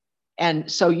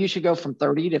And so you should go from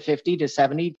 30 to 50 to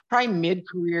 70, probably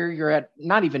mid-career, you're at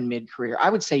not even mid-career. I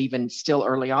would say even still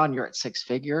early on, you're at six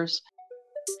figures.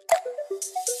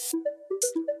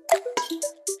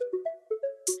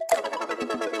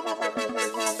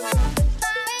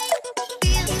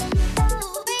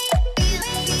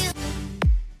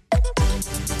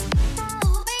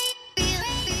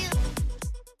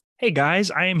 Hey guys,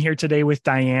 I am here today with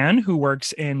Diane, who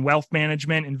works in wealth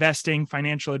management, investing,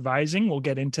 financial advising. We'll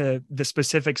get into the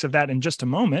specifics of that in just a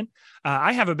moment.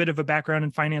 I have a bit of a background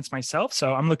in finance myself,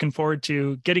 so I'm looking forward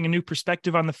to getting a new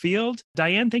perspective on the field.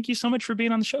 Diane, thank you so much for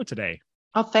being on the show today.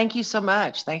 Oh, thank you so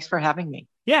much. Thanks for having me.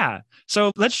 Yeah.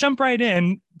 So let's jump right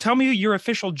in. Tell me your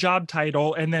official job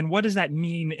title, and then what does that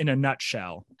mean in a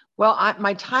nutshell? Well,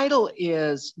 my title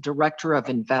is Director of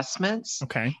Investments.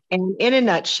 Okay. And in a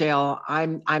nutshell,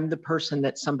 I'm the person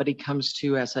that somebody comes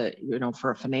to as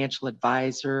for a financial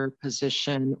advisor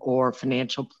position or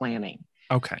financial planning.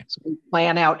 Okay. So we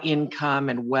plan out income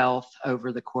and wealth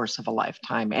over the course of a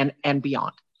lifetime and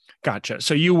beyond. Gotcha.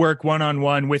 So you work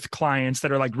one-on-one with clients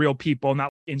that are like real people,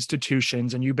 not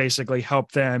institutions, and you basically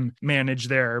help them manage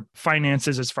their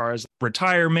finances as far as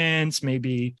retirements,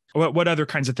 maybe what other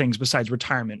kinds of things besides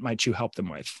retirement might you help them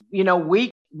with? You know,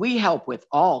 we help with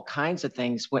all kinds of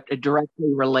things what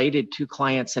directly related to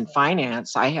clients and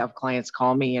finance. I have clients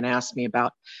call me and ask me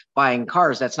about buying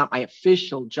cars. That's not my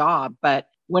official job, but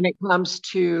when it comes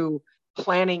to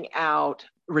planning out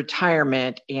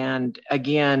retirement, and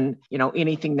again,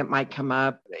 anything that might come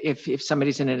up, if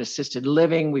somebody's in an assisted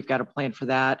living, we've got a plan for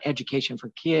that. Education for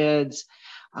kids,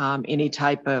 any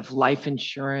type of life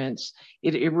insurance.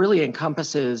 It really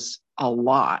encompasses a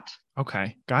lot.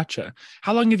 Okay, gotcha.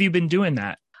 How long have you been doing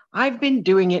that? I've been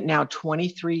doing it now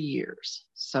 23 years.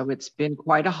 So it's been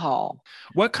quite a haul.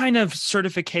 What kind of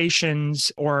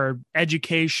certifications or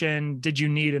education did you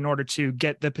need in order to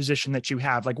get the position that you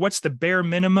have? Like, what's the bare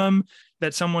minimum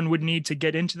that someone would need to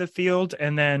get into the field?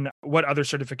 And then what other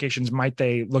certifications might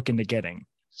they look into getting?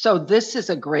 So this is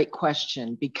a great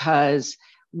question because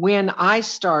when I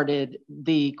started,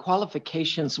 the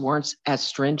qualifications weren't as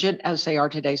stringent as they are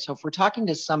today. So if we're talking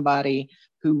to somebody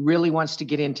who really wants to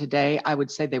get in today, I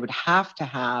would say they would have to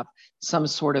have some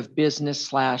sort of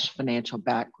business/financial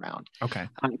background. Okay.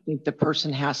 I think the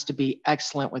person has to be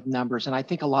excellent with numbers. And I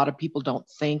think a lot of people don't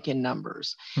think in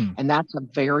numbers. And that's a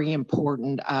very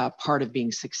important part of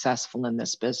being successful in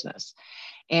this business.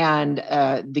 And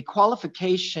the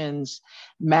qualifications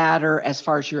matter as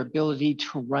far as your ability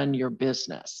to run your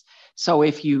business. So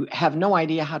if you have no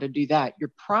idea how to do that,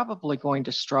 you're probably going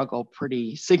to struggle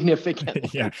pretty significantly.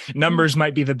 Yeah, numbers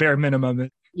might be the bare minimum.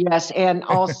 Yes, and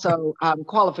also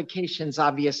qualifications,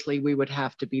 obviously, we would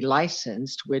have to be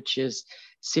licensed, which is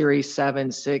Series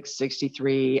 7, 6,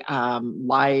 63,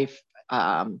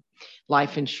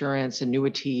 life insurance,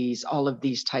 annuities, all of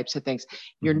these types of things.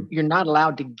 You're not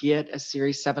allowed to get a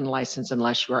Series 7 license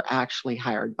unless you are actually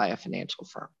hired by a financial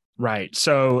firm. Right.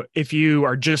 So if you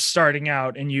are just starting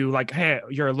out and you're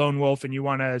a lone wolf and you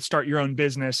want to start your own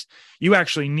business, you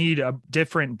actually need a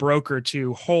different broker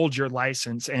to hold your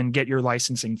license and get your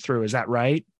licensing through. Is that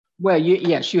right? Well,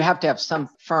 yes, you have to have some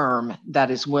firm that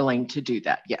is willing to do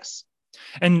that. Yes.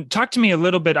 And talk to me a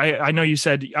little bit. I know you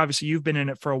said, obviously, you've been in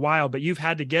it for a while, but you've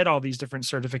had to get all these different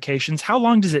certifications. How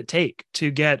long does it take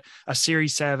to get a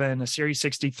Series 7, a Series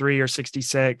 63 or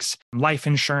 66, life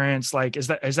insurance? Like, is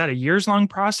that a years long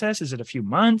process? Is it a few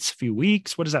months, a few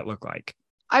weeks? What does that look like?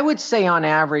 I would say on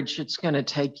average, it's going to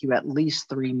take you at least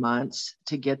 3 months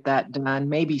to get that done,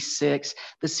 maybe 6.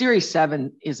 The Series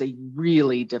 7 is a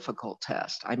really difficult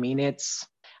test.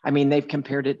 They've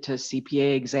compared it to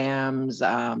CPA exams,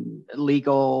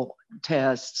 legal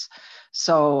tests.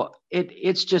 So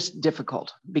it's just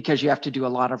difficult because you have to do a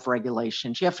lot of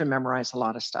regulations. You have to memorize a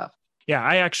lot of stuff. Yeah,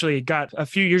 I actually got a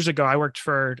few years ago, I worked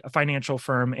for a financial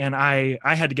firm and I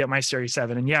had to get my Series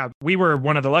 7. And yeah, we were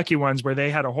one of the lucky ones where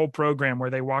they had a whole program where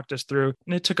they walked us through.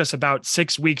 And it took us about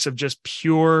 6 weeks of just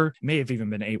pure, may have even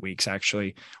been 8 weeks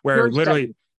actually, where Pure literally...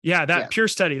 study. Pure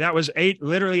study. That was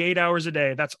literally 8 hours a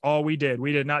day. That's all we did.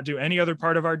 We did not do any other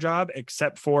part of our job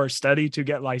except for study to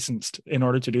get licensed in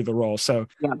order to do the role. So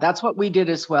yeah, that's what we did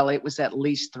as well. It was at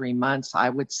least 3 months, I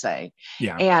would say.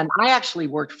 Yeah. And I actually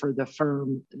worked for the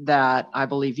firm that I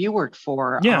believe you worked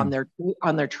for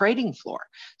on their trading floor.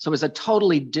 So it was a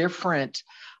totally different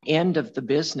end of the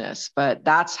business, but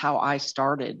that's how I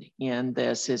started in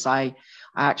this. I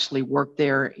actually worked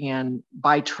there, and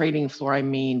by trading floor, I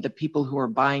mean the people who are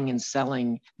buying and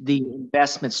selling the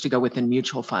investments to go within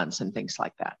mutual funds and things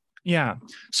like that. Yeah.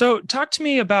 So talk to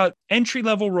me about entry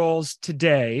level roles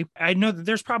today. I know that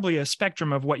there's probably a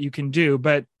spectrum of what you can do,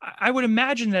 but I would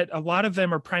imagine that a lot of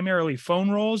them are primarily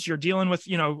phone roles. You're dealing with,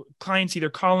 clients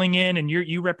either calling in and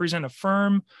you represent a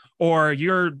firm, or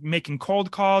you're making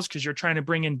cold calls because you're trying to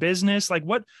bring in business. Like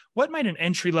what might an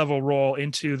entry level role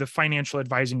into the financial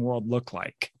advising world look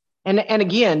like? And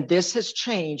again, this has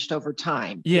changed over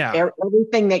time. Yeah.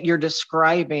 Everything that you're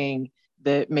describing,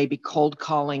 that maybe cold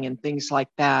calling and things like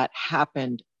that,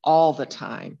 happened all the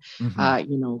time,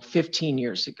 Mm-hmm. 15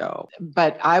 years ago.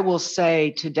 But I will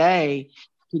say today,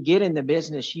 to get in the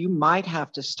business, you might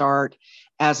have to start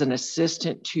as an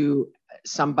assistant to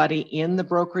somebody in the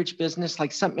brokerage business,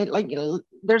 like something like,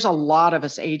 there's a lot of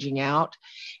us aging out.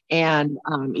 And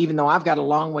even though I've got a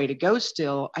long way to go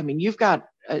still, I mean, you've got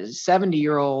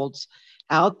 70-year-olds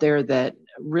out there that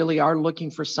really are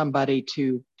looking for somebody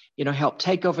to, help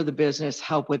take over the business,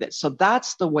 help with it. So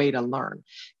that's the way to learn,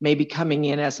 maybe coming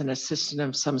in as an assistant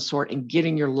of some sort and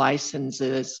getting your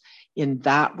licenses in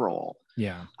that role.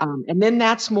 Yeah. And then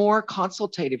that's more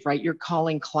consultative, right? You're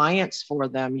calling clients for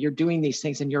them. You're doing these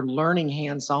things and you're learning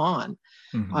hands-on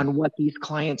Mm-hmm. on what these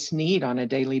clients need on a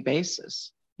daily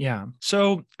basis. Yeah.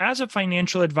 So, as a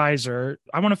financial advisor,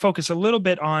 I want to focus a little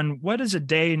bit on what does a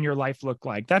day in your life look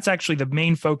like? That's actually the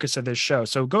main focus of this show.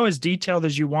 So, go as detailed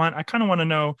as you want. I kind of want to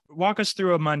know, walk us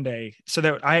through a Monday so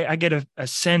that I get a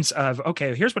sense of,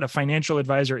 okay, here's what a financial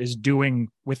advisor is doing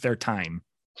with their time.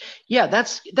 Yeah,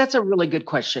 that's a really good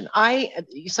question.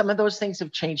 Some of those things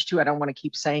have changed too. I don't want to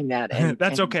keep saying that,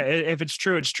 That's okay. If it's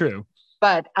true, it's true.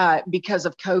 but because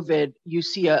of COVID, you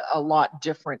see a lot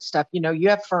different stuff. You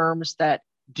have firms that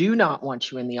do not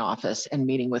want you in the office and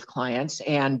meeting with clients,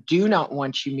 and do not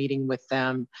want you meeting with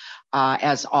them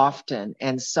as often.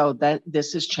 And so that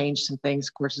this has changed some things.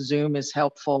 Of course, Zoom is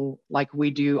helpful, like we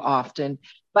do often.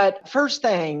 But first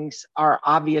things are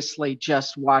obviously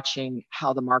just watching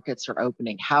how the markets are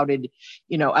opening. How did,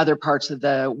 other parts of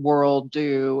the world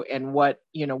do, and what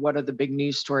are the big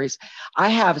news stories? I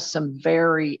have some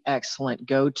very excellent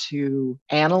go-to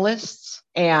analysts,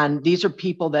 and these are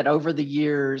people that over the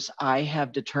years I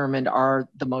have determined are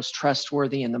the most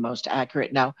trustworthy and the most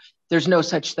accurate. Now, there's no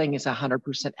such thing as a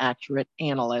 100% accurate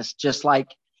analyst, just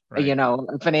like Right.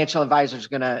 a financial advisor is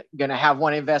gonna have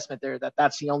one investment there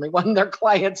that's the only one their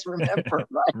clients remember,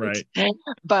 right? Right.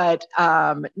 But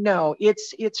no,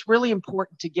 it's really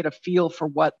important to get a feel for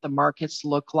what the markets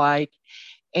look like.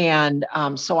 And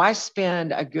so I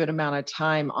spend a good amount of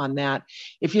time on that.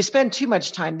 If you spend too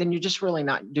much time, then you're just really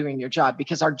not doing your job,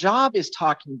 because our job is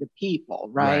talking to people,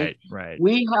 right? Right. Right.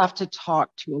 We have to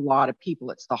talk to a lot of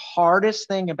people. It's the hardest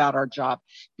thing about our job,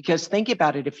 because think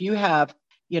about it. If you have,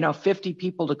 50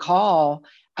 people to call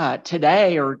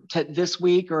today, or this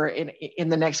week, or in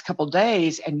the next couple of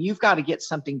days, and you've got to get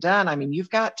something done, I mean, you've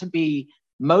got to be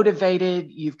motivated.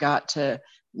 You've got to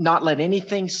not let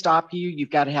anything stop you. You've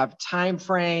got to have a time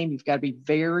frame. You've got to be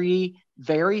very,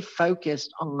 very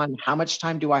focused on how much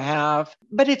time do I have.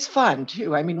 But it's fun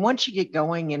too. I mean, once you get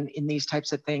going in these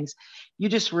types of things, you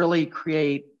just really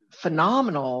create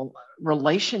phenomenal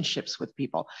relationships with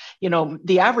people.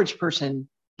 The average person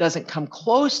doesn't come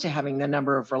close to having the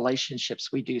number of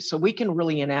relationships we do. So we can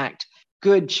really enact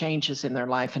good changes in their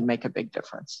life and make a big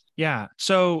difference. Yeah.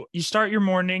 So you start your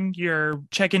morning, you're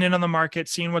checking in on the market,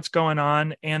 seeing what's going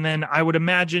on. And then I would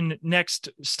imagine next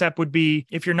step would be,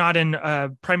 if you're not in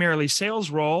a primarily sales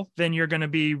role, then you're going to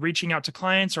be reaching out to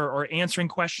clients, or answering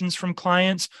questions from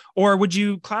clients. Or would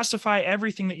you classify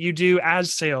everything that you do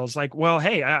as sales? Like, well,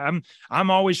 hey,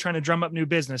 I'm always trying to drum up new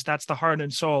business. That's the heart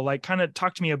and soul. Like, kind of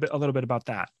talk to me a little bit about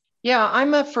that. Yeah,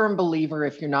 I'm a firm believer,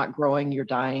 if you're not growing, you're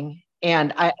dying.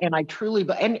 And I truly,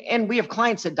 and we have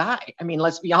clients that die. I mean,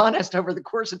 let's be honest, over the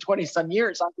course of 20 some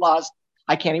years,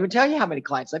 I can't even tell you how many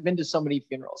clients. I've been to so many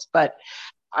funerals. But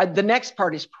the next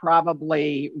part is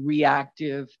probably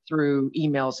reactive through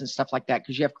emails and stuff like that,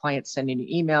 because you have clients sending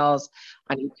you emails.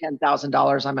 I need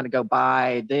 $10,000. I'm going to go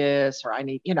buy this, or I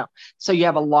need, so you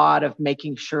have a lot of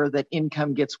making sure that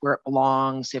income gets where it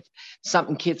belongs. If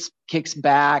something kicks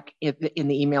back in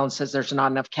the email and says there's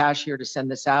not enough cash here to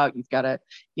send this out, you've got to,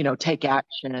 take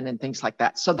action and things like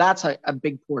that. So that's a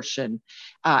big portion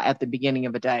at the beginning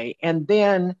of a day. And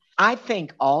then I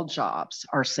think all jobs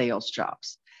are sales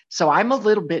jobs. So I'm a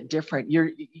little bit different.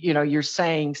 You're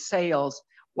saying sales.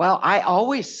 Well, I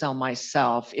always sell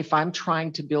myself if I'm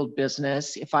trying to build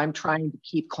business, if I'm trying to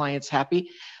keep clients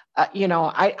happy.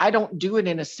 I don't do it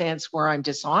in a sense where I'm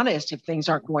dishonest if things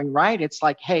aren't going right. It's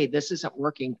like, hey, this isn't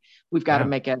working. We've got to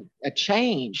make a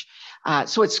change.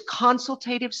 So it's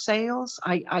consultative sales,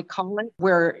 I call it,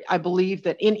 where I believe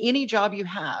that in any job you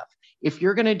have, if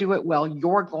you're going to do it well,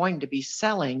 you're going to be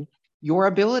selling your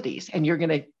abilities and you're going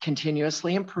to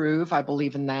continuously improve. I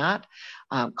believe in that.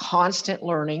 Constant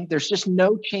learning. There's just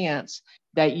no chance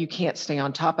that you can't stay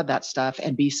on top of that stuff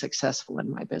and be successful in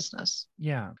my business.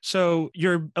 Yeah. So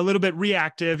you're a little bit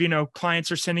reactive,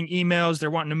 clients are sending emails,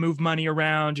 they're wanting to move money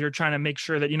around. You're trying to make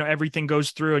sure that, everything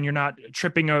goes through and you're not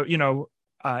tripping,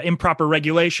 improper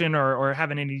regulation or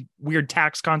having any weird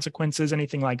tax consequences,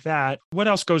 anything like that. What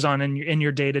else goes on in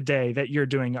your day to day that you're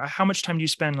doing? How much time do you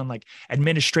spend on like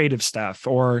administrative stuff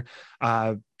or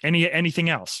anything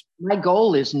else? My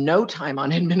goal is no time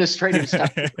on administrative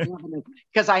stuff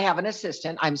because I have an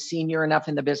assistant. I'm senior enough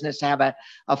in the business to have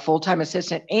a full-time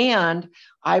assistant. And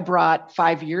I brought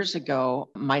 5 years ago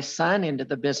my son into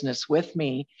the business with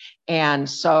me. And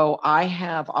so I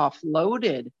have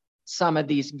offloaded some of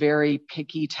these very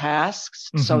picky tasks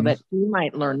so that he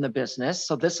might learn the business.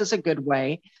 So this is a good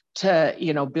way to,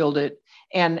 build it.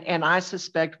 And I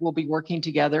suspect we'll be working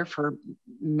together for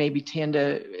maybe 10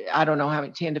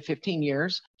 to 15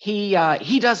 years.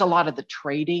 He does a lot of the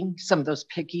trading, some of those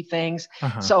picky things.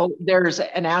 So there's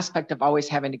an aspect of always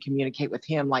having to communicate with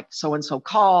him, like so-and-so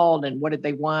called and what did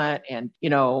they want? And,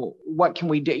 what can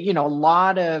we do? A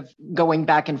lot of going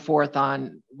back and forth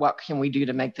on what can we do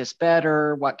to make this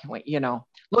better? What can we,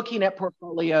 looking at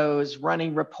portfolios,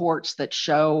 running reports that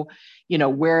show,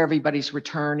 where everybody's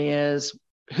return is,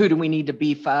 who do we need to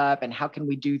beef up and how can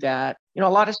we do that? A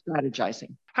lot of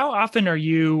strategizing. How often are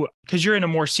you, because you're in a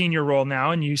more senior role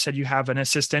now and you said you have an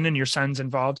assistant and your son's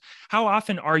involved, how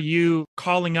often are you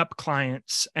calling up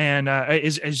clients and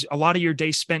is a lot of your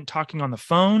day spent talking on the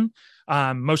phone,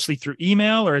 mostly through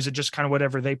email, or is it just kind of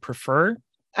whatever they prefer?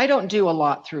 I don't do a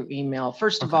lot through email.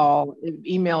 First of all,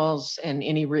 emails and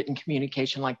any written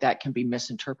communication like that can be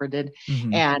misinterpreted.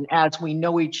 And as we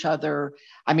know each other,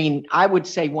 I would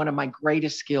say one of my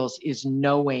greatest skills is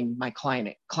knowing my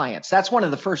clients. That's one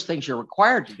of the first things you're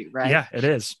required to do, right? Yeah, it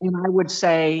is. And I would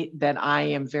say that I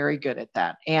am very good at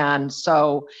that. And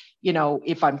so,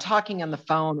 if I'm talking on the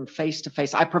phone or face to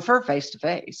face, I prefer face to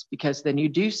face because then you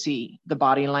do see the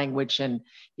body language and,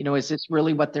 is this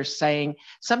really what they're saying?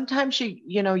 Sometimes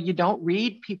you don't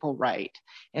read people right.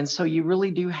 And so you really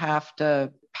do have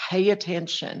to pay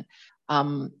attention.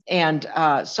 So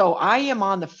I am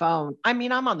on the phone.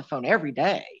 I'm on the phone every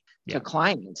day to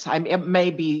clients. It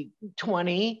may be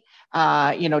 20,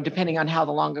 depending on how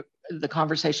long the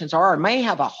conversations are. I may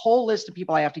have a whole list of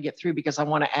people I have to get through because I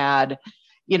want to add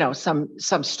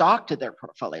some stock to their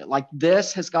portfolio. Like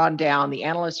this has gone down. The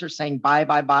analysts are saying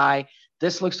buy.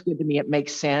 This looks good to me. It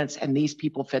makes sense. And these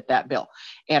people fit that bill.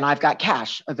 And I've got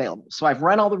cash available. So I've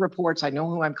run all the reports. I know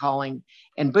who I'm calling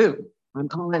and boom, I'm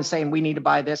calling and saying, we need to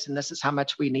buy this. And this is how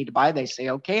much we need to buy. They say,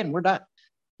 okay. And we're done.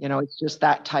 It's just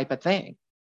that type of thing.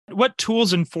 What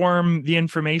tools inform the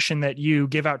information that you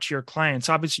give out to your clients?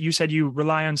 Obviously, you said you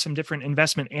rely on some different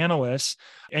investment analysts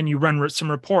and you run some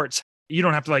reports. You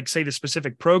don't have to say the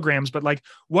specific programs, but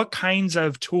what kinds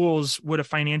of tools would a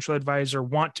financial advisor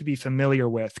want to be familiar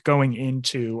with going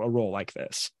into a role like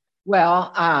this?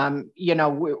 Well,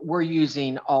 we're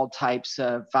using all types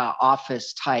of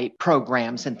office type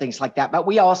programs and things like that. But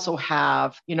we also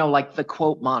have, like the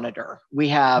quote monitor. We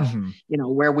have,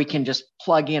 where we can just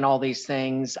plug in all these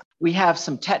things. We have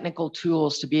some technical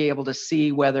tools to be able to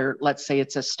see whether, let's say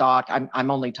it's a stock.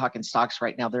 I'm only talking stocks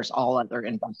right now. There's all other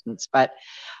investments, but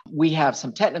we have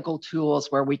some technical tools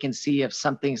where we can see if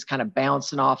something's kind of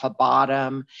bouncing off a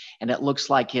bottom and it looks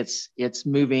like it's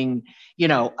moving,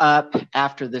 up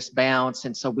after this bounce.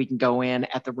 And so we can go in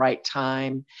at the right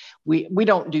time. We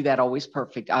don't do that always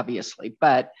perfect, obviously,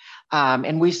 but,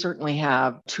 and we certainly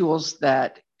have tools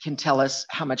that can tell us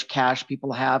how much cash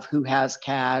people have, who has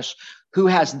cash, who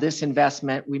has this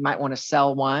investment. We might want to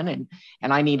sell one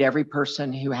and I need every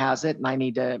person who has it and I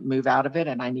need to move out of it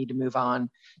and I need to move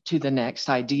on to the next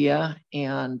idea.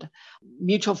 And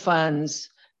mutual funds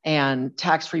and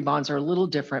tax-free bonds are a little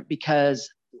different because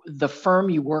the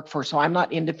firm you work for, so I'm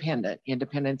not independent.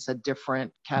 Independent's a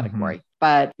different category,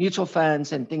 but mutual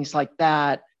funds and things like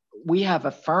that, we have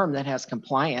a firm that has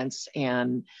compliance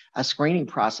and a screening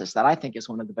process that I think is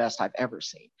one of the best I've ever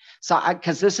seen. So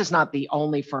because this is not the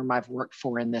only firm I've worked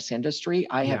for in this industry,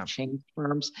 I have changed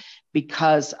firms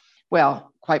because,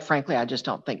 well, quite frankly, I just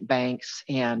don't think banks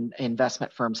and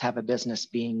investment firms have a business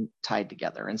being tied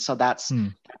together. And so that's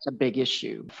a big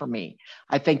issue for me.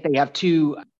 I think they have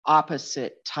two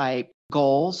opposite type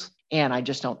goals. And I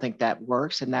just don't think that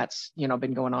works. And that's,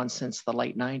 been going on since the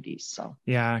late 90s. So,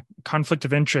 yeah, conflict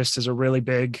of interest is a really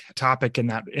big topic in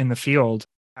the field.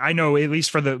 I know, at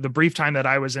least for the brief time that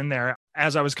I was in there,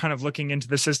 as I was kind of looking into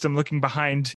the system, looking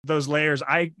behind those layers,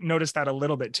 I noticed that a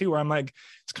little bit too, where I'm like,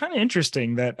 it's kind of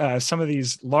interesting that some of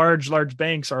these large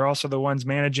banks are also the ones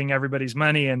managing everybody's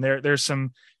money. And there's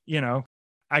some,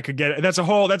 I could get it. That's a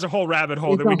whole rabbit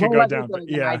hole It's that a we could whole go other down. But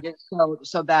thing, and I yeah. just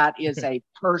so that is a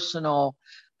personal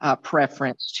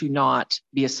preference to not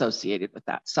be associated with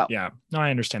that. So Yeah, no, I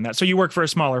understand that. So you work for a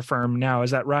smaller firm now,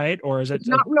 is that right? Or is it? it's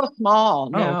not real small.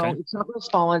 Oh, okay. No, it's not real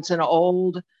small. It's an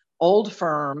old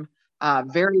firm,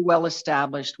 very well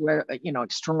established, where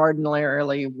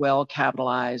extraordinarily well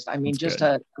capitalized. I mean, That's just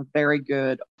good. a very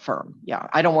good firm. Yeah,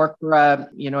 I don't work for a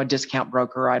discount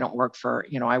broker. I don't work for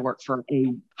I work for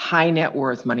a high net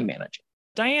worth money manager.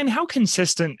 Diane, how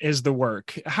consistent is the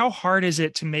work? How hard is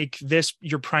it to make this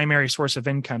your primary source of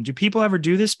income? Do people ever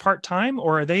do this part-time,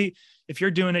 or if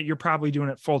you're doing it, you're probably doing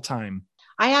it full time?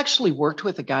 I actually worked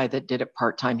with a guy that did it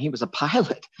part time. He was a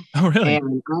pilot. Oh, really?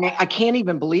 And I can't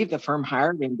even believe the firm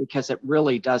hired him because it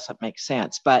really doesn't make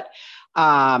sense. But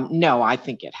no, I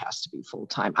think it has to be full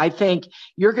time. I think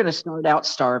you're going to start out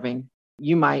starving.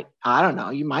 You might, I don't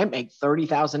know, you might make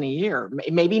 30,000 a year,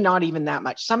 maybe not even that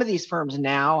much. Some of these firms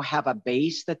now have a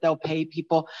base that they'll pay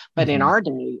people, but in Mhm. our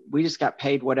day, we just got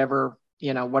paid whatever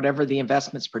the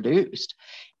investments produced.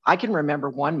 I can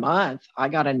remember one month I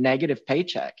got a negative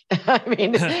paycheck. I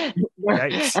mean, and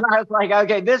Yikes. I was like,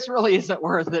 okay, this really isn't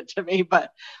worth it to me, but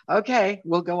okay,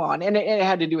 we'll go on. And it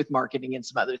had to do with marketing and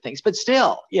some other things, but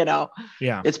still, Yeah.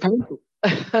 it's painful.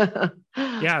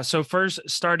 Yeah. So first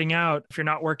starting out, if you're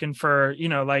not working for,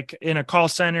 like in a call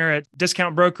center at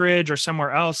discount brokerage or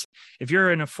somewhere else, if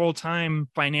you're in a full-time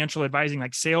financial advising,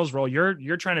 like sales role,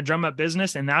 you're trying to drum up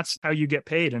business and that's how you get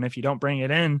paid. And if you don't bring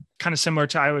it in, kind of similar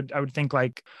to, I would think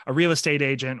like a real estate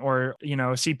agent or, a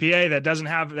CPA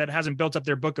that hasn't built up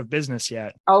their book of business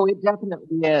yet. Oh, it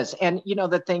definitely is. And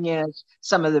the thing is,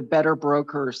 some of the better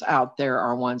brokers out there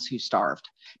are ones who starved.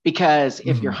 Because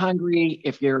if you're Mhm. hungry,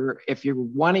 if you're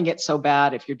wanting it so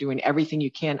bad, if you're doing everything you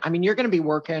can, I mean, you're going to be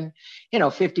working,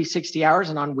 50, 60 hours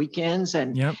and on weekends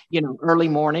and, Yep. early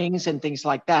mornings and things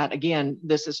like that. Again,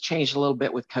 this has changed a little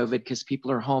bit with COVID because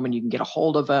people are home and you can get a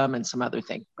hold of them and some other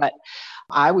things. But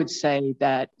I would say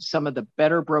that some of the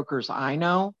better brokers I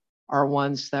know are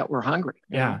ones that were hungry.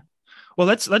 Yeah. Well,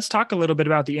 let's talk a little bit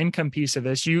about the income piece of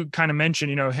this. You kind of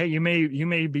mentioned, hey, you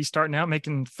may be starting out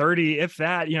making 30, if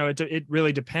that, it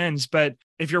really depends. But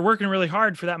if you're working really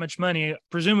hard for that much money,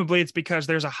 presumably it's because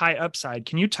there's a high upside.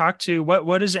 Can you talk to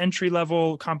what does entry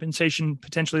level compensation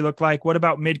potentially look like? What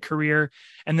about mid career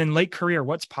and then late career?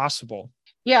 What's possible?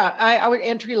 Yeah, I would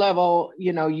entry level,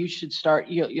 you should start,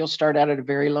 you'll start out at a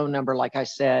very low number, like I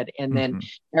said, and then Mhm.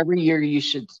 every year you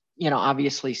should,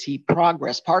 obviously see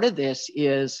progress. Part of this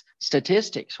is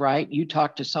statistics, right? You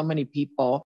talk to so many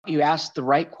people, you ask the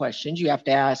right questions, you have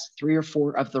to ask 3 or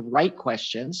 4 of the right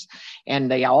questions, and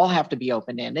they all have to be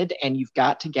open-ended, and you've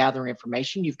got to gather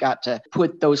information. You've got to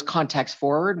put those contacts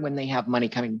forward when they have money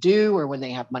coming due or when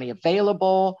they have money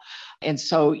available. And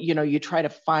so, you try to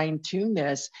fine tune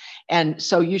this. And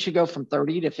so you should go from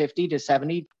 30 to 50 to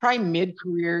 70, probably mid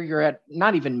career. You're at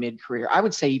not even mid career. I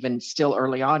would say even still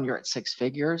early on, you're at 6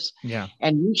 figures. Yeah.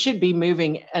 And you should be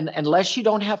moving, and unless you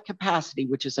don't have capacity,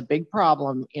 which is a big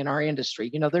problem in our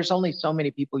industry, there's only so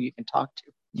many people you can talk to.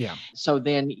 Yeah. So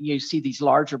then you see these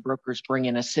larger brokers bring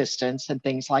in assistants and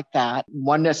things like that.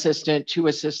 One assistant, two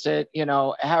assistant,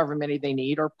 however many they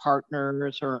need, or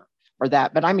partners or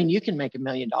that. But I mean, you can make $1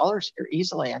 million here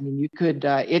easily. I mean, you could,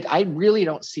 I really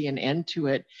don't see an end to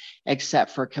it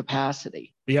except for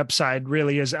capacity. The upside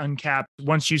really is uncapped.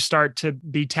 Once you start to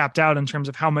be tapped out in terms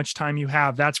of how much time you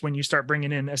have, that's when you start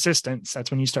bringing in assistants.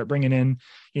 That's when you start bringing in,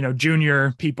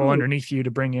 junior people underneath you to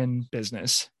bring in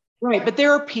business. Right. But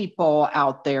there are people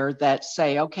out there that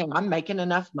say, okay, I'm making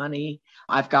enough money.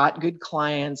 I've got good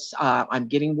clients. I'm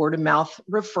getting word of mouth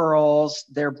referrals.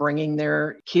 They're bringing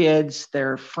their kids,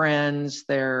 their friends,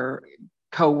 their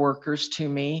coworkers to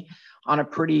me on a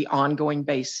pretty ongoing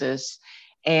basis.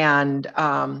 And,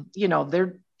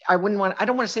 I don't want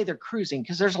to say they're cruising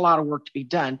because there's a lot of work to be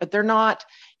done, but they're not,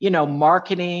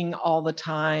 marketing all the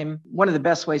time. One of the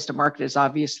best ways to market is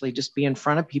obviously just be in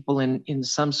front of people in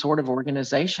some sort of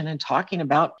organization and talking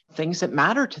about things that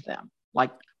matter to them,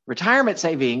 like retirement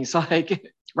savings. Like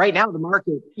right now, the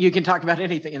market, you can talk about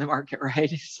anything in the market,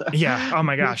 right? So. Yeah. Oh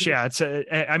my gosh. Yeah.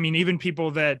 I mean, even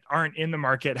people that aren't in the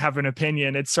market have an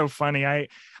opinion. It's so funny. I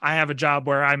have a job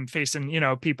where I'm facing,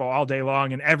 people all day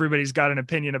long and everybody's got an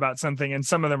opinion about something. And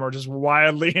some of them are just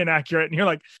wildly inaccurate. And you're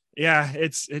like, Yeah,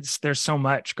 there's so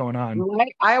much going on. Well,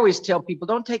 I always tell people,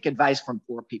 don't take advice from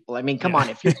poor people. I mean, come Yeah. on,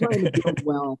 if you're trying to build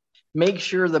wealth, make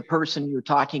sure the person you're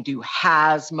talking to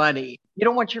has money. You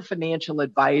don't want your financial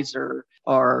advisor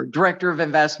or director of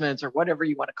investments or whatever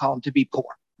you want to call them to be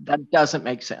poor. That doesn't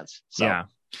make sense. So, Yeah.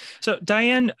 So,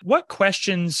 Diane, what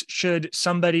questions should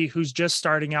somebody who's just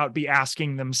starting out be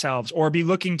asking themselves or be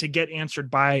looking to get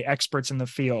answered by experts in the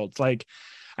field? Like,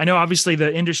 I know obviously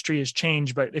the industry has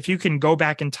changed, but if you can go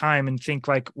back in time and think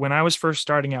like when I was first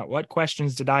starting out, what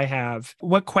questions did I have?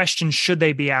 What questions should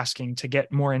they be asking to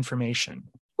get more information?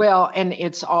 well, and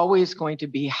it's always going to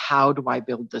be, how do I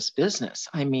build this business?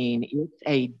 I mean, it's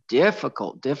a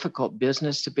difficult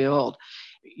business to build.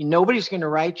 Nobody's going to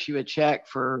write you a check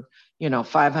for,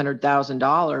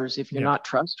 $500,000 if you're Yep. not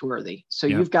trustworthy. So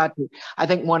Yep. you've got to, I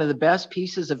think one of the best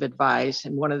pieces of advice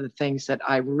and one of the things that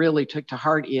I really took to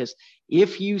heart is,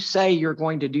 if you say you're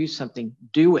going to do something,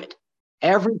 do it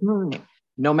every time,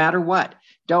 no matter what.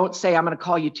 Don't say, I'm going to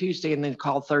call you Tuesday and then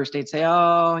call Thursday and say,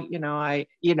 oh,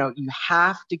 you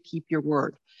have to keep your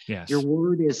word. Your Yes.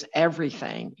 word is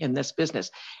everything in this business.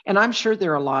 And I'm sure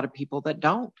there are a lot of people that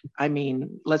don't. I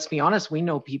mean, let's be honest, we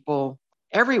know people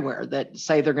everywhere that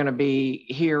say they're going to be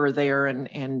here or there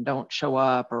and don't show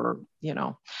up,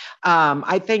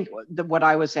 I think that what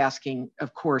I was asking,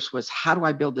 of course, was, how do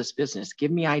I build this business?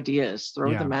 Give me ideas,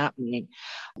 throw Yeah. them at me.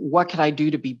 What can I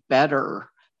do to be better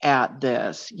at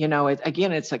this?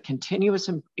 Again, it's a continuous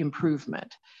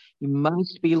improvement. You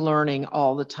must be learning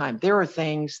all the time. There are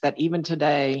things that even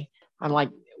today, I'm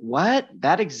like, what?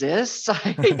 That exists?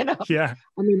 Yeah.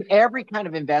 I mean, every kind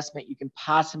of investment you can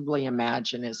possibly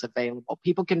imagine is available.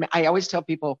 I always tell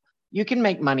people, you can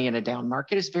make money in a down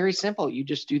market. It's very simple. You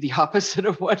just do the opposite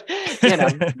of what, you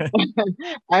know.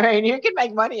 I mean, you can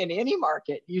make money in any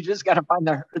market. You just got to find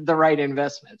the right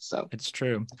investment. So It's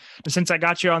true. Since I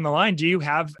got you on the line, do you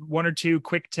have one or two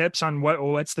quick tips on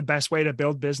what's the best way to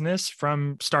build business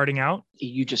from starting out?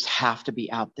 you just have to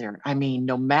be out there. I mean,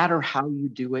 no matter how you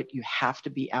do it, you have to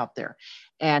be out there.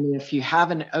 And if you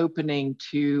have an opening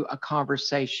to a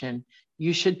conversation,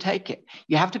 you should take it.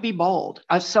 You have to be bold.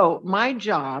 So my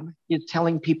job is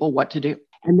telling people what to do.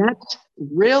 And that's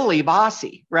really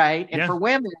bossy, right? And Yeah. for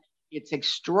women, it's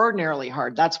extraordinarily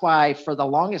hard. That's why for the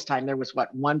longest time, there was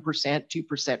 1%,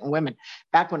 2% in women.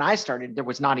 Back when I started, there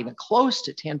was not even close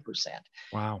to 10%,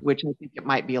 Wow. which I think it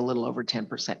might be a little over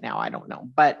 10% now. I don't know.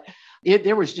 But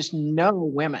there was just no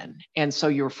women. And so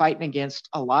you were fighting against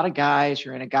a lot of guys.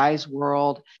 You're in a guy's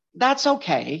world. That's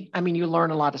okay. I mean, you learn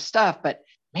a lot of stuff, but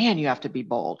man, you have to be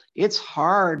bold. It's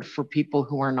hard for people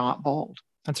who are not bold.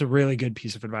 That's a really good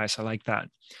piece of advice. I like that.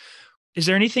 Is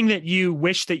there anything that you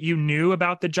wish that you knew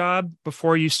about the job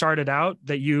before you started out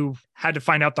that you had to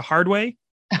find out the hard way?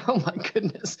 Oh my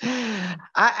goodness.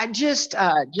 I just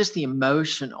the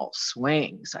emotional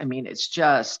swings. I mean, it's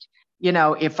just,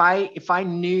 if I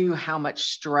knew how much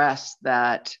stress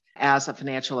that as a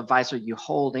financial advisor you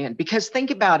hold in, because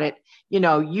think about it,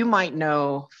 you might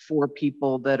know 4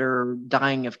 people that are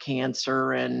dying of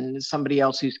cancer and somebody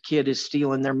else whose kid is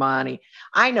stealing their money.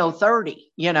 I know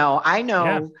 30, I Yeah.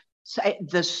 know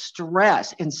the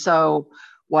stress. And so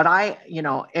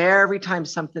every time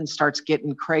something starts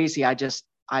getting crazy,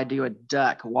 I do a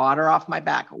duck, water off my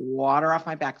back.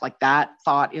 Like that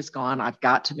thought is gone. I've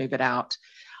got to move it out.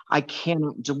 I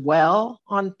cannot dwell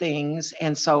on things.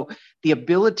 And so the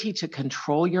ability to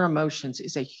control your emotions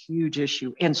is a huge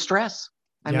issue. And stress.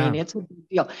 I mean, Yeah. it's a big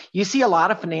deal. You see a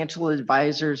lot of financial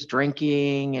advisors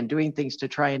drinking and doing things to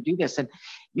try and do this. And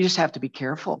you just have to be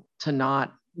careful to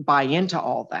not buy into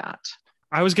all that.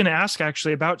 I was going to ask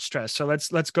actually about stress. So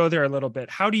let's go there a little bit.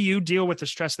 How do you deal with the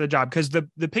stress of the job? Because the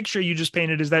picture you just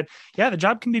painted is that, yeah, the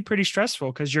job can be pretty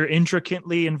stressful because you're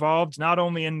intricately involved, not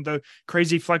only in the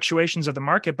crazy fluctuations of the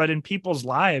market, but in people's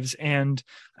lives. And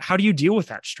how do you deal with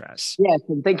that stress? Yes,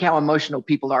 and think how emotional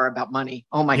people are about money.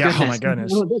 Oh my Yeah. Oh my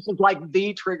goodness. goodness. This is like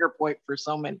the trigger point for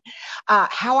so many.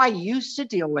 How I used to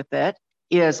deal with it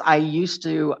is I used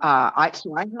to, so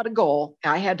I had a goal.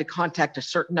 I had to contact a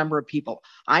certain number of people.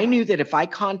 I knew that if I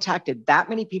contacted that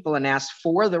many people and asked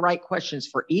for the right questions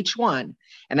for each one,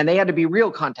 and then they had to be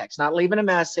real contacts, not leaving a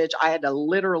message. I had to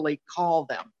literally call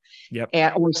them. Yep.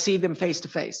 Or see them face to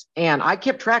face. And I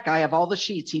kept track. I have all the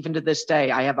sheets, even to this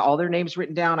day. I have all their names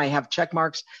written down. I have check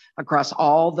marks across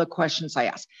all the questions I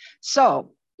asked.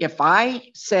 So if I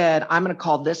said, I'm going to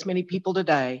call this many people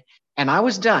today, and I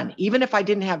was done, even if I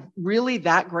didn't have really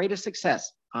that great a success,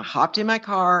 I hopped in my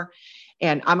car.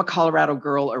 And I'm a Colorado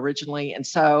girl originally. And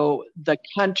so the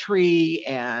country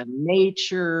and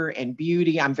nature and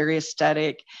beauty, I'm very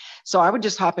aesthetic. So I would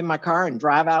just hop in my car and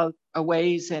drive out a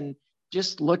ways and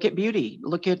just look at beauty,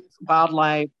 look at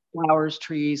wildlife, flowers,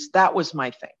 trees. That was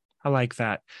my thing. I like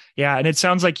that. Yeah. And it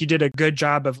sounds like you did a good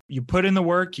job of you put in the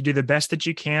work, you do the best that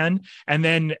you can. And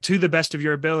then to the best of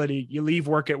your ability, you leave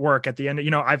work at the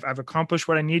end. I've accomplished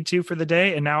what I need to for the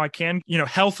day. And now I can,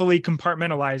 healthily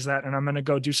compartmentalize that. And I'm going to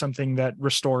go do something that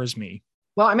restores me.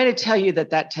 Well, I'm going to tell you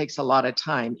that takes a lot of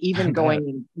time. I Even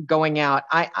bet. going out,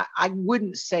 I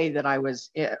wouldn't say that I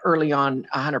was early on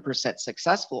 100%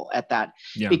 successful at that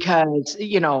Yeah. because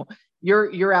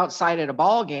you're outside at a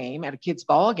ball game, at a kid's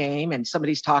ball game, and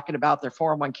somebody's talking about their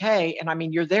 401k, and I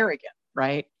mean you're there again,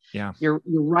 right? Yeah. You're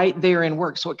right there in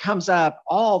work, so it comes up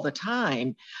all the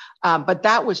time. But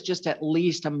that was just at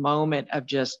least a moment of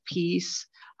just peace.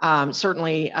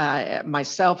 Certainly,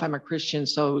 myself, I'm a Christian,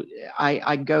 so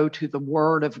I go to the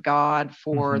Word of God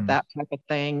for Mm-hmm. that type of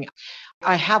thing.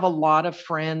 I have a lot of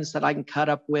friends that I can cut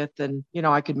up with, and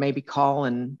I could maybe call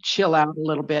and chill out a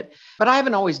little bit. But I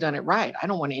haven't always done it right. I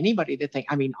don't want anybody to think.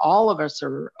 I mean, all of us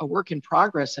are a work in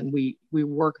progress, and we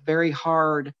work very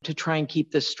hard to try and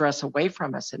keep this stress away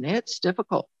from us, and it's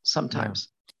difficult sometimes.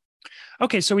 Yeah.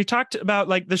 Okay, so we talked about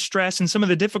like the stress and some of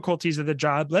the difficulties of the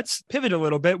job. Let's pivot a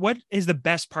little bit. What is the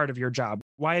best part of your job?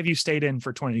 Why have you stayed in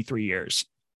for 23 years?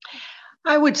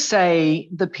 I would say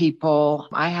the people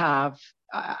I have.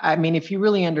 I mean, if you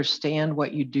really understand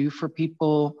what you do for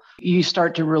people, you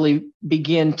start to really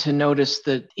begin to notice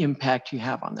the impact you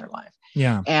have on their life.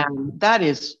 Yeah. And that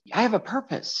is, I have a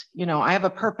purpose. I have a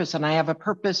purpose, and I have a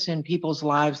purpose in people's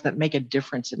lives that make a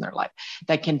difference in their life,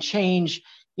 that can change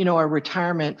a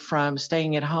retirement from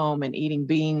staying at home and eating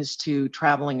beans to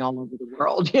traveling all over the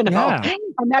world, Yeah.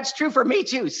 and that's true for me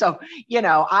too. So,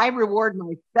 I reward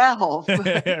myself as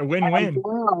Win-win.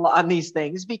 well on these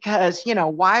things because,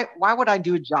 why would I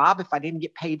do a job if I didn't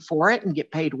get paid for it and get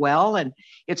paid well? And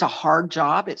it's a hard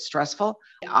job. It's stressful.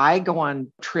 I go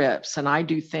on trips and I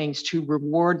do things to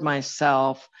reward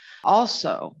myself.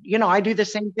 Also, I do the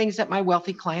same things that my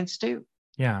wealthy clients do.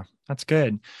 Yeah, that's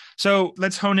good. So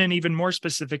let's hone in even more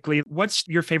specifically. What's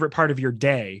your favorite part of your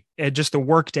day? Just the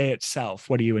work day itself.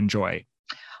 What do you enjoy?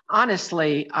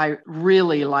 Honestly, I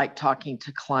really like talking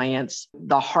to clients.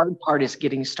 The hard part is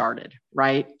getting started,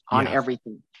 right? On Yeah.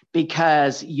 everything,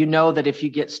 because you know that if you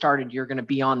get started, you're going to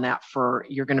be on that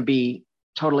you're going to be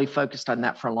totally focused on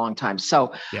that for a long time.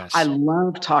 So Yes. I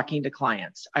love talking to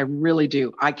clients. I really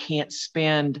do. I can't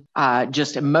spend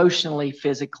just emotionally,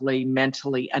 physically,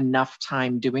 mentally enough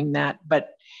time doing that.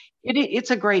 But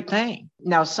it's a great thing.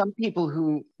 Now, some people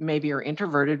who maybe are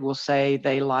introverted will say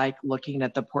they like looking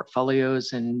at the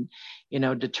portfolios and,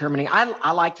 determining.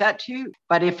 I like that too.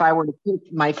 But if I were to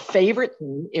pick my favorite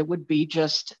thing, it would be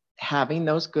just having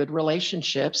those good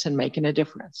relationships and making a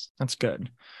difference. That's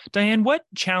good. Diane, what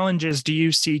challenges do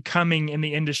you see coming in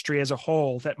the industry as a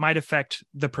whole that might affect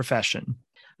the profession?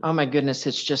 Oh my goodness,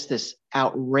 it's just this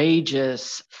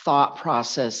outrageous thought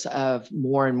process of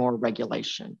more and more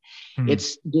regulation.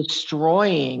 It's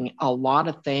destroying a lot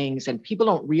of things, and people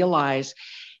don't realize,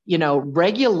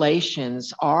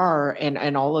 regulations are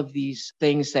and all of these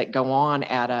things that go on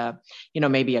at a,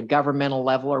 maybe a governmental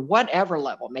level or whatever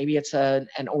level, maybe it's an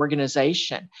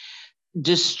organization,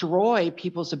 destroy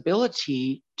people's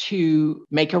ability to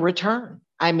make a return.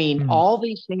 I mean, all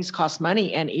these things cost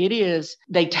money, and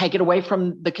they take it away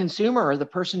from the consumer or the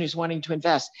person who's wanting to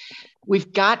invest.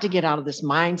 We've got to get out of this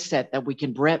mindset that we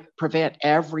can prevent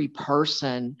every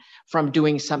person from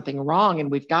doing something wrong. And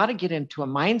we've got to get into a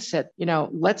mindset,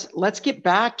 let's get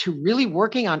back to really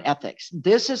working on ethics.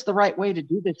 This is the right way to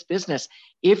do this business.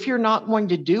 If you're not going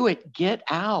to do it, get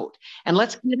out and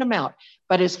let's get them out.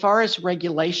 But as far as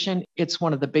regulation, it's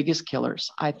one of the biggest killers,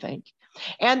 I think.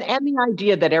 And the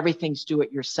idea that everything's do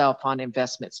it yourself on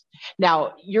investments.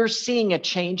 Now, you're seeing a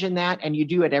change in that, and you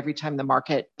do it every time the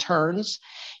market turns.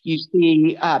 You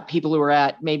see people who are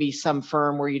at maybe some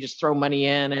firm where you just throw money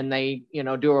in and they,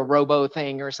 do a robo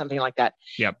thing or something like that.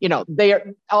 Yep. They are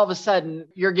all of a sudden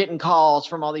you're getting calls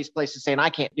from all these places saying, I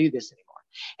can't do this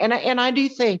anymore. And I do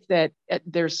think that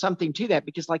there's something to that,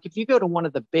 because like if you go to one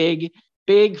of the big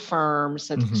firms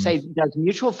that say does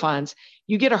mutual funds,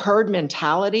 you get a herd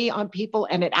mentality on people,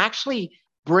 and it actually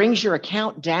brings your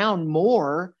account down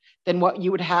more than what you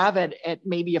would have at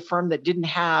maybe a firm that didn't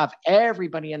have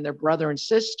everybody and their brother and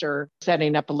sister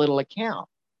setting up a little account.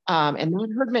 And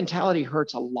that herd mentality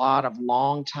hurts a lot of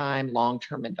long-term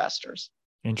investors.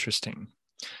 Interesting.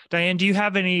 Diane, do you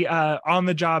have any on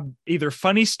the job, either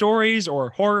funny stories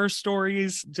or horror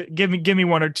stories? Give me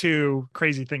one or two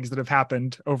crazy things that have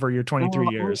happened over your 23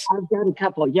 years. I've got a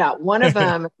couple. Yeah. One of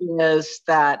them is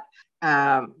that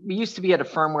we used to be at a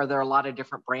firm where there are a lot of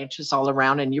different branches all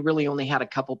around, and you really only had a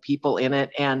couple people in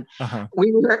it. And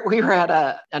we were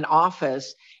at an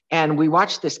office, And we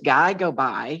watched this guy go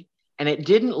by and it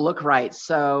didn't look right.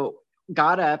 So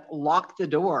got up, locked the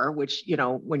door, which,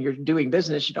 when you're doing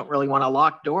business, you don't really want a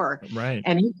locked door. Right.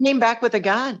 And he came back with a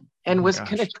gun and Oh my was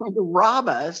going to gosh. try to rob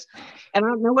us. And I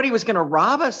don't know what he was going to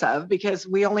rob us of because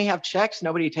we only have checks.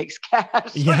 Nobody takes cash. So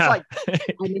it's Yeah. like,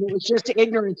 it was just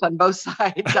ignorance on both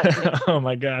sides. I think Oh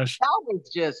my gosh. that was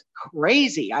just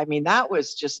crazy. That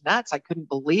was just nuts. I couldn't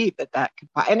believe that could,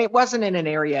 and it wasn't in an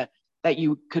area that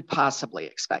you could possibly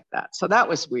expect that. So that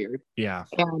was weird. Yeah.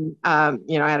 And, I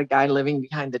had a guy living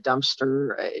behind the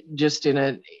dumpster just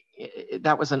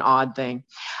that was an odd thing.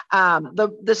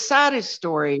 The saddest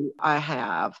story I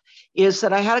have is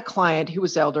that I had a client who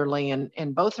was elderly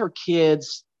and both her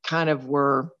kids kind of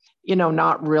were,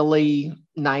 not really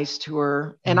nice to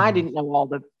her. And I didn't know all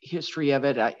the history of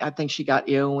it. I think she got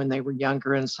ill when they were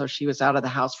younger. And so she was out of the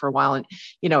house for a while. And,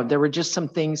 there were just some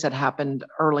things that happened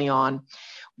early on.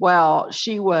 Well,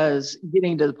 she was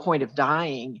getting to the point of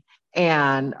dying,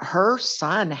 and her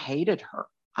son hated her.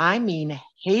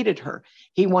 Hated her.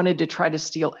 He wanted to try to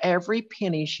steal every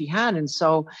penny she had. And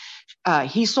so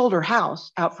he sold her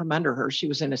house out from under her. She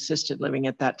was in assisted living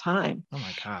at that time. Oh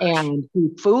my gosh. And he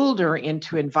fooled her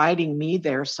into inviting me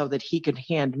there so that he could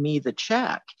hand me the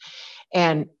check.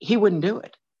 And he wouldn't do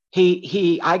it.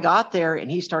 I got there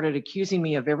and he started accusing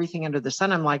me of everything under the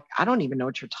sun. I'm like, I don't even know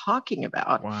what you're talking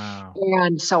about. Wow.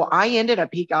 And so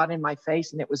he got in my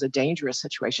face and it was a dangerous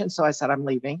situation. So I said, I'm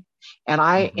leaving. And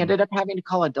I ended up having to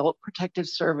call Adult Protective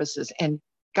Services, and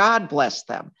God bless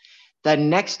them. The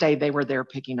next day they were there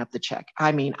picking up the check.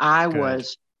 I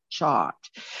was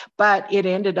shocked, but it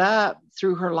ended up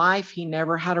through her life. He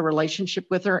never had a relationship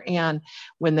with her. And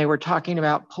when they were talking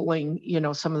about pulling,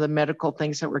 some of the medical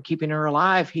things that were keeping her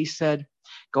alive, he said,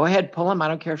 go ahead, pull him. I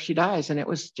don't care if she dies. And it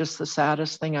was just the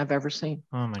saddest thing I've ever seen.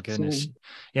 Oh my goodness. So,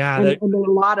 Yeah. and there are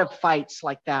a lot of fights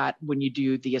like that when you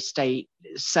do the estate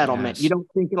settlement. Yes. You don't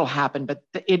think it'll happen, but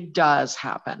it does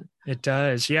happen. It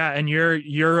does. Yeah. And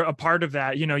you're a part of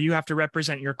that. You have to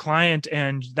represent your client,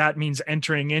 and that means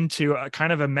entering into a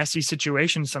kind of a messy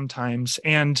situation sometimes.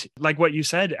 And like what you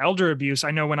said, elder abuse.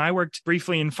 I know when I worked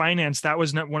briefly in finance, that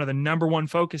was one of the number one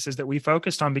focuses that we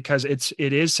focused on, because it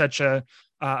is such a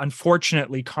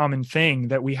unfortunately common thing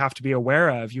that we have to be aware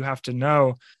of. You have to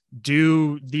know,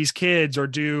 do these kids or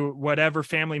do whatever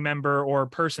family member or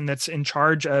person that's in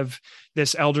charge of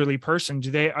this elderly person, do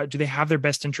they have their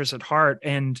best interests at heart?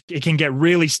 And it can get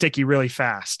really sticky really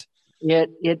fast.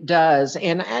 It does.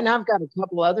 And I've got a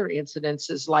couple other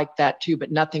incidences like that too,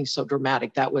 but nothing so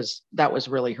dramatic. That was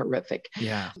really horrific.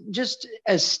 Yeah. Just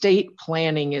estate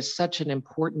planning is such an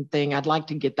important thing. I'd like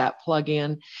to get that plug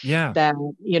in. Yeah. That,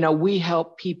 we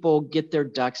help people get their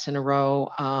ducks in a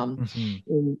row.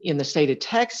 In the state of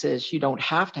Texas, you don't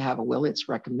have to have a will. It's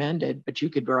recommended, but you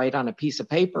could write on a piece of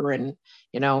paper and,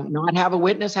 not have a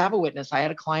witness, have a witness. I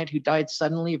had a client who died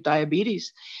suddenly of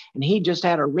diabetes, and he just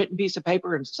had a written piece of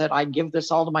paper and said, I give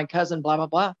this all to my cousin, blah, blah,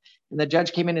 blah. And the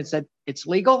judge came in and said, it's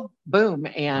legal. Boom.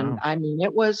 And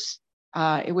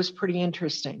wow. It was pretty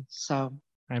interesting. So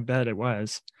I bet it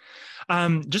was.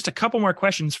 Just a couple more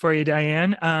questions for you,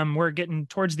 Diane. We're getting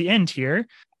towards the end here.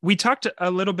 We talked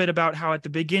a little bit about how at the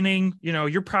beginning,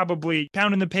 you're probably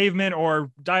pounding the pavement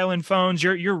or dialing phones.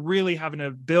 You're really having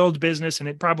to build business, and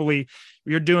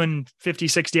you're doing 50,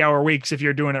 60-hour weeks if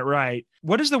you're doing it right.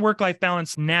 What is the work-life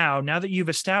balance now that you've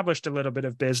established a little bit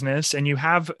of business and you're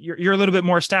a little bit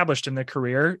more established in the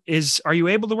career? Are you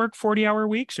able to work 40-hour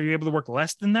weeks? Are you able to work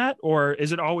less than that? Or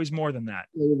is it always more than that?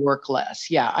 We work less.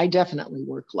 Yeah, I definitely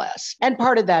work less. And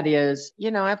part of that is,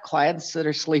 I have clients that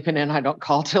are sleeping in. I don't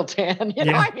call till 10, and,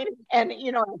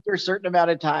 after a certain amount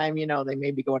of time, they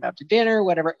may be going out to dinner,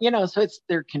 whatever, so it's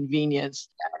their convenience.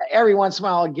 Every once in a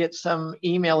while, I'll get some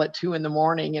email at 2 a.m.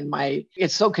 and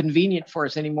it's so convenient for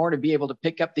us anymore to be able to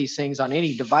pick up these things on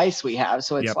any device we have.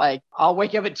 So it's like, I'll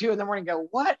wake up at 2 a.m. and go,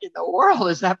 what in the world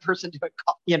is that person doing?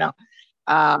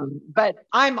 But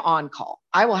I'm on call.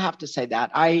 I will have to say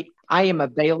that I am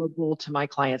available to my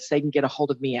clients. They can get a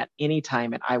hold of me at any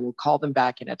time, and I will call them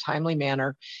back in a timely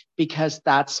manner because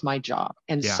that's my job.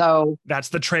 And so that's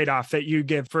the trade-off that you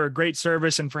give for a great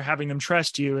service and for having them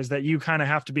trust you, is that you kind of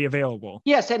have to be available.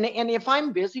 Yes. And if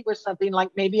I'm busy with something,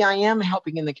 like maybe I am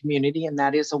helping in the community, and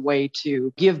that is a way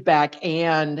to give back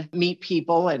and meet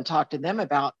people and talk to them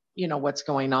about, what's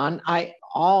going on.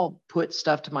 I'll put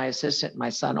stuff to my assistant and my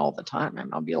son all the time.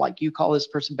 And I'll be like, you call this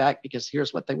person back because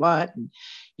here's what they want. And,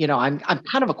 I'm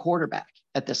kind of a quarterback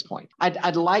at this point.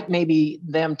 I'd like maybe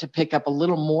them to pick up a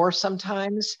little more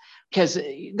sometimes because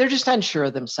they're just unsure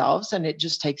of themselves and it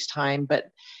just takes time.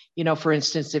 But, For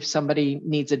instance, if somebody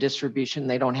needs a distribution,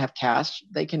 they don't have cash,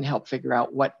 they can help figure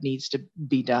out what needs to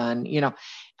be done.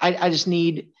 I just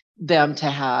need them to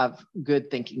have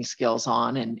good thinking skills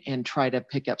on and try to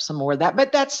pick up some more of that.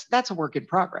 But that's a work in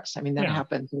progress. I mean, that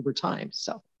happens over time.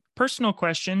 So, personal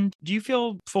question, do you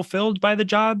feel fulfilled by the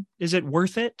job? Is it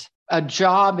worth it? A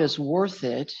job is worth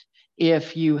it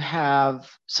if you have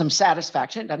some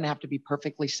satisfaction. It doesn't have to be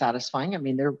perfectly satisfying. I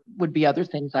mean, there would be other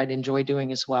things I'd enjoy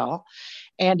doing as well.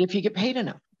 And if you get paid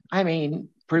enough, I mean,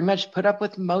 pretty much put up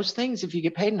with most things if you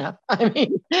get paid enough. I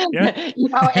mean, yeah. and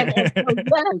so,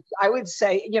 yes, I would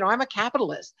say, I'm a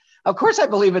capitalist. Of course, I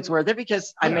believe it's worth it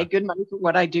because I make good money for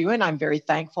what I do. And I'm very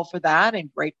thankful for that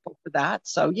and grateful for that.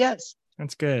 So, yes.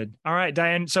 That's good. All right,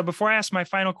 Diane. So before I ask my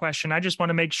final question, I just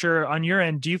want to make sure on your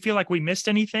end, do you feel like we missed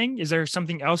anything? Is there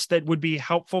something else that would be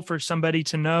helpful for somebody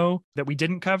to know that we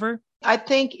didn't cover? I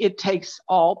think it takes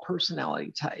all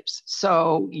personality types.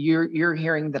 So you're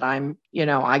hearing that I'm,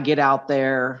 I get out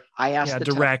there, I ask the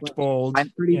direct, bold. I'm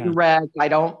pretty direct. I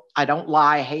don't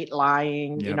lie, I hate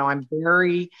lying. I'm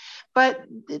but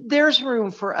there's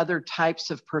room for other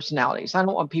types of personalities. I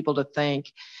don't want people to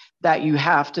think that you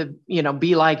have to,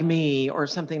 be like me or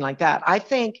something like that. I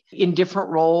think in different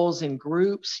roles in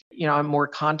groups, I'm more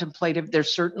contemplative.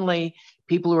 There's certainly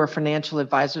people who are financial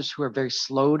advisors who are very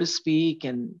slow to speak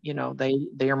and,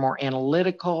 they are more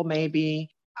analytical maybe.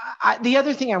 The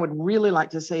other thing I would really like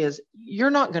to say is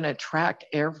you're not going to attract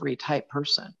every type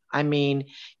person. I mean,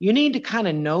 you need to kind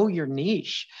of know your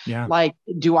niche. Yeah. Like,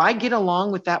 do I get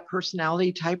along with that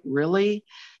personality type really?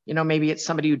 Maybe it's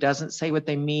somebody who doesn't say what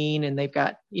they mean and they've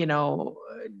got,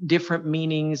 different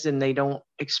meanings and they don't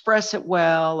express it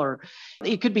well, or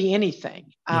it could be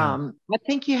anything. I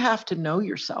think you have to know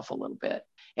yourself a little bit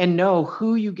and know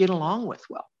who you get along with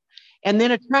well, and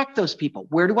then attract those people.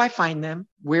 Where do I find them?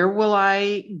 Where will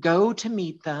I go to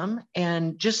meet them?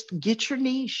 And just get your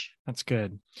niche. That's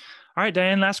good. All right,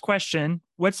 Diane, last question.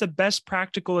 What's the best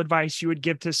practical advice you would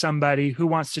give to somebody who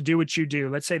wants to do what you do?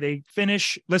 Let's say they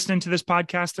finish listening to this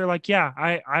podcast. They're like, yeah,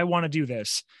 I want to do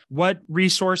this. What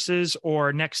resources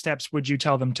or next steps would you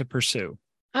tell them to pursue?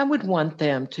 I would want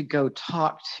them to go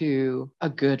talk to a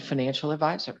good financial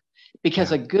advisor,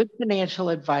 because a good financial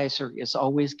advisor is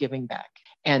always giving back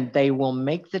and they will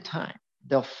make the time.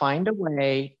 They'll find a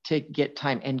way to get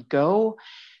time and go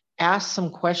ask some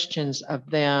questions of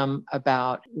them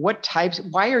about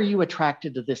why are you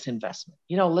attracted to this investment?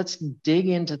 Let's dig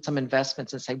into some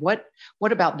investments and say, what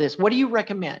about this? What do you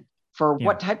recommend for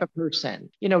what type of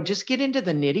person? Just get into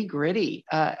the nitty gritty.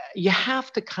 You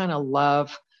have to kind of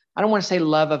love, I don't want to say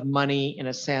love of money in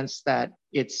a sense that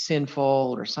it's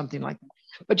sinful or something like that,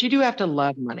 but you do have to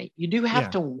love money. You do have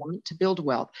to want to build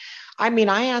wealth. I mean,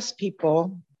 I ask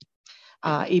people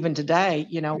even today,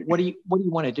 what do you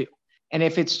want to do? And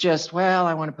if it's just, well,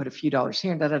 I want to put a few dollars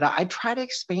here and I try to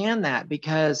expand that,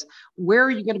 because where are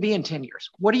you going to be in 10 years?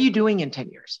 What are you doing in 10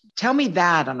 years? Tell me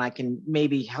that and I can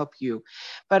maybe help you.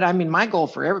 But I mean, my goal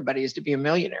for everybody is to be a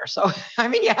millionaire. So, I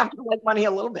mean, you have to like money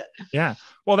a little bit. Yeah.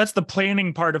 Well, that's the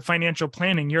planning part of financial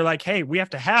planning. You're like, hey, we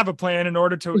have to have a plan in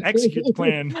order to execute the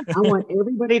plan. I want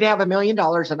everybody to have $1 million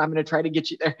and I'm going to try to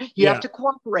get you there. You have to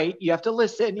cooperate. You have to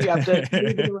listen. You have to move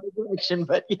in the right direction.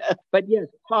 But yes,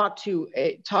 talk to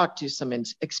some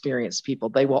experienced people.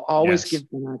 They will always give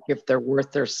back if they're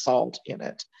worth their salt in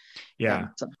it. Yeah,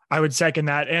 I would second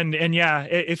that. And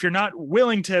if you're not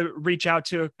willing to reach out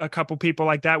to a couple people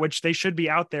like that, which they should be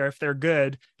out there if they're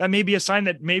good, that may be a sign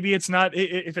that maybe it's not,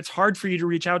 if it's hard for you to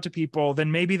reach out to people,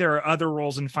 then maybe there are other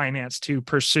roles in finance to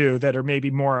pursue that are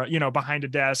maybe more, behind a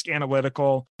desk,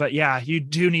 analytical. But you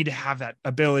do need to have that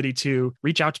ability to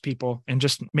reach out to people and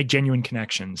just make genuine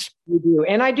connections. You do.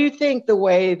 And I do think the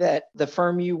way that the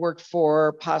firm you worked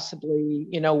for, possibly,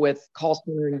 with call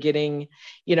center and getting,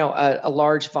 a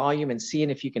large volume and seeing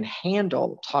if you can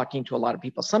handle talking to a lot of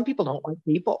people. Some people don't like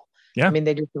people. Yeah. I mean,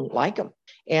 they just don't like them.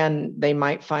 And they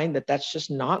might find that that's just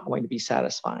not going to be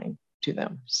satisfying to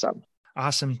them. So.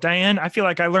 Awesome. Diane, I feel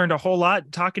like I learned a whole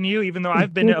lot talking to you, even though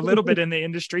I've been a little bit in the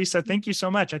industry. So thank you so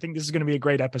much. I think this is going to be a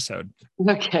great episode.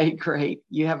 Okay, great.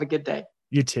 You have a good day.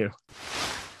 You too.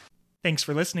 Thanks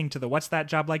for listening to the What's That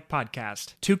Job Like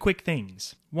podcast. 2 quick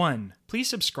things. 1, please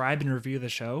subscribe and review the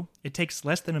show. It takes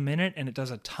less than a minute and it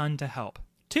does a ton to help.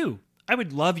 2, I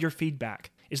would love your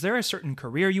feedback. Is there a certain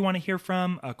career you want to hear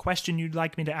from, a question you'd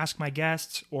like me to ask my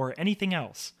guests, or anything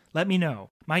else? Let me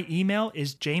know. My email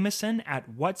is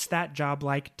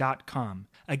jameson@whatsthatjoblike.com.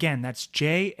 Again, that's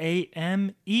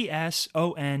JAMESON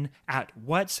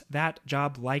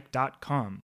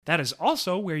 @whatsthatjoblike.com. That is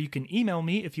also where you can email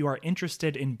me if you are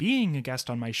interested in being a guest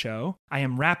on my show. I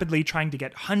am rapidly trying to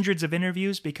get hundreds of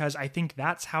interviews because I think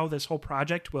that's how this whole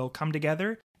project will come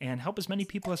together and help as many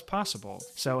people as possible.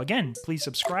 So again, please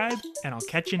subscribe, and I'll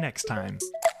catch you next time.